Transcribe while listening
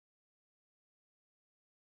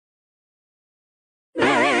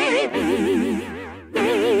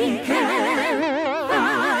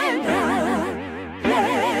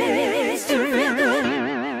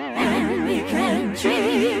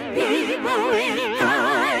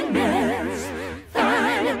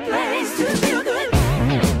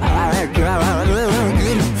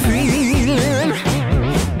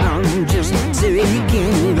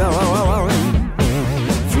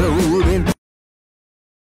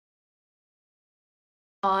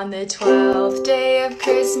On the 12th day of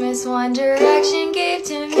Christmas, One Direction gave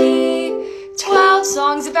to me 12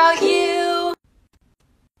 songs about you.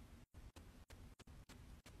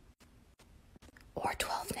 Or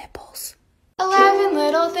 12 nipples. 11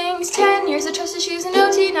 little things, 10 years of trusted shoes and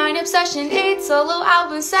OT, 9 obsession, 8 solo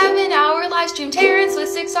albums, 7-hour live stream, Terrence with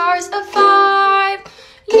 6 hours, a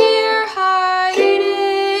 5-year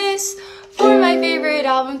hiatus. For my favorite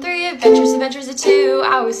album, 3 adventures, a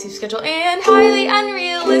 2-hour sleep schedule, and highly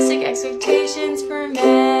unrealistic expectations for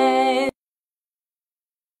men.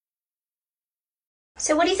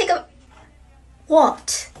 So what do you think of...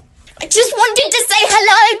 What? I just wanted to say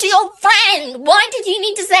hello to your friend. Why did you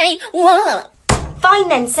need to say what? Fine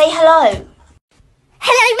then, say hello.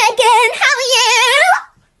 Hello, Megan. How are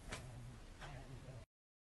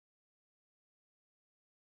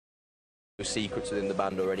you? Secrets within the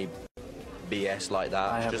band or any BS like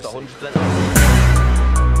that. Just 100%.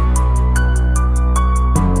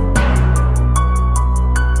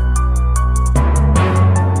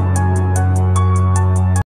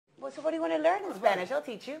 Well, so what do you want to learn in Spanish? I'll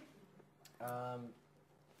teach you.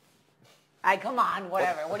 Come on,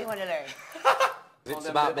 whatever. What do you want to learn? It's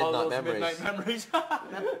about midnight memories. Do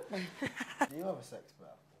you have a sex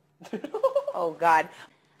spell? Oh, God.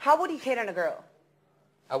 How would you hit on a girl?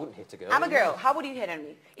 I wouldn't hit a girl. I'm a girl. How would you hit on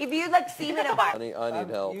me? If you like see me in a bar. I need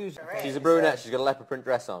help. She's a brunette. She's got a leopard print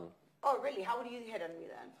dress on. Oh, really? How would you hit on me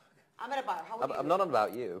then? I'm at a bar. How would you? I'm not on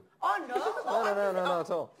about you. Oh, no? No, not at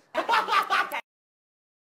all.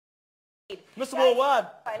 Mr. Worldwide.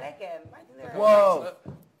 I like him. I think they're Whoa.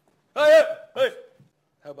 Hey.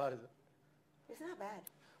 How bad is it? It's not bad.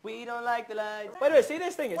 We don't like the lights. By the way, see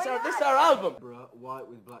this thing? This is our album. White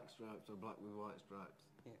with black stripes or black with white stripes?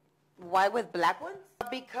 Yeah. White with black ones?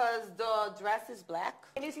 Because the dress is black.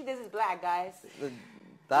 Can you see this is black, guys?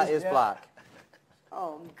 That is black.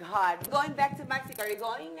 Oh, God. Going back to Mexico. Are you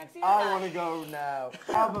going next year? I want to go now.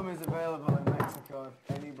 Album is available in Mexico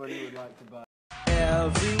if anybody would like to buy.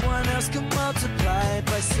 Everyone else can multiply it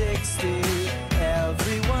by 60.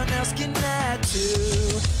 Everyone else can add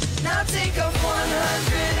 2. Now take off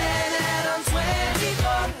 100 and add on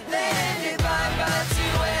 24. Then divide by 2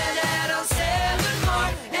 and add on 7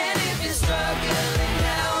 more. And if you're struggling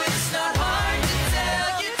now, it's not hard to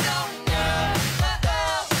tell. You don't know.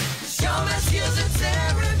 'Cause your math skills are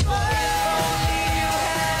terrible. If only you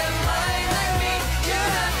had a mind like me,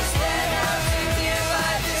 you'd understand how to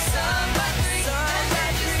divide this sum by 3. And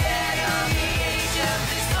that you stand on the age of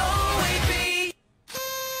this OAP.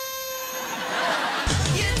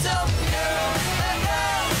 You don't know.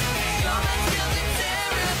 Your math skills are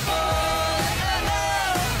terrible.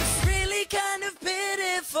 It's really kind of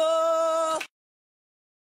pitiful.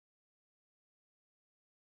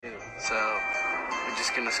 So, we're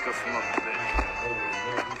just gonna scuff them up a bit.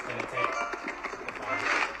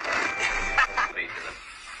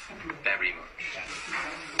 Very much.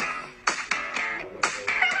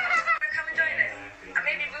 Come and join us. And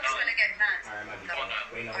maybe Ruth's gonna get mad. Alright. Come on now.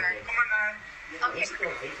 Okay.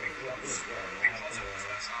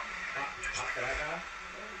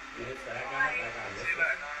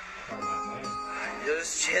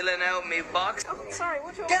 Just chilling out me box. Oh, sorry,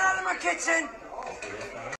 what's your... Get out of my kitchen!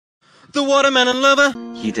 The watermelon lover.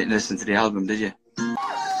 You didn't listen to the album, did you?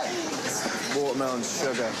 Watermelon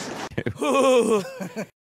sugar.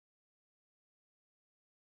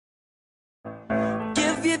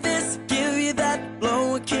 Give you this, give you that,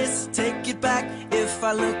 blow a kiss, take it back. If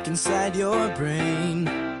I look inside your brain,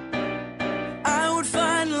 I would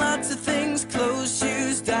find lots of things, clothes,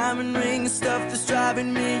 shoes, diamond rings, stuff that's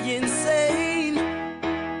driving me insane.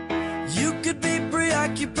 You could be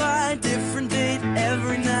preoccupied, different date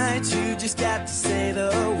every night. You just got to say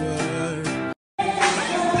the word.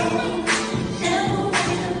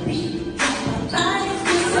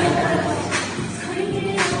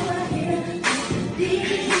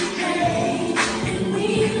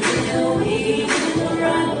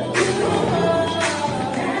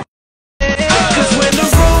 Cause when the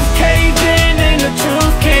roof caved in and the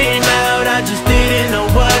truth came out, I just didn't know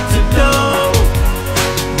what to do.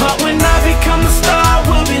 But when I become a star,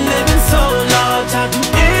 we'll be living so large, I'll do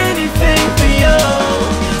anything for you.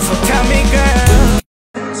 So tell me, girl.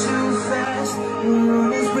 Too fast, the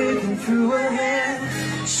moon is breaking through her hair.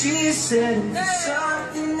 She said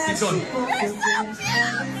something that's spoken things.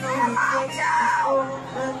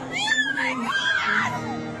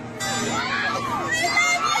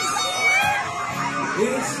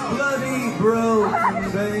 It's bloody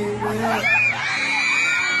broken, baby.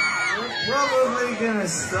 We're probably gonna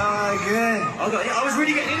start again. I was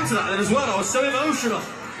really getting into that then as well. I was so emotional.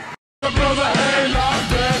 Brother, hey, lost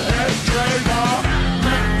that, hey, straight off.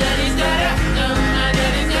 My daddy's got it, my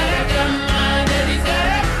daddy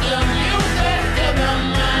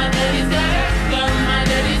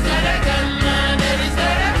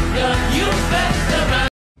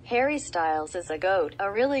Styles is a goat,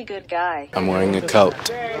 a really good guy. I'm wearing a coat.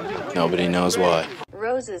 Nobody knows why.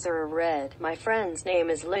 Roses are red. My friend's name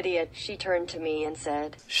is Lydia. She turned to me and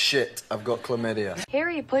said, Shit, I've got chlamydia.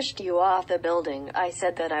 Harry pushed you off the building. I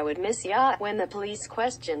said that I would miss ya. When the police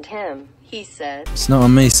questioned him, he said, It's not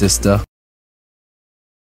on me, sister.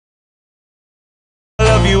 I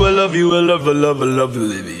love you, I love you, I love, I love, I love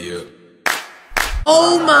Olivia.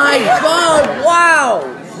 Oh my god,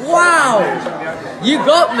 wow! Wow! You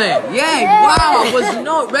got me! Yeah, wow, I was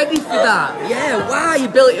not ready for that. Yeah, wow, you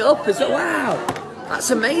built it up as well. Wow!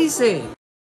 That's amazing.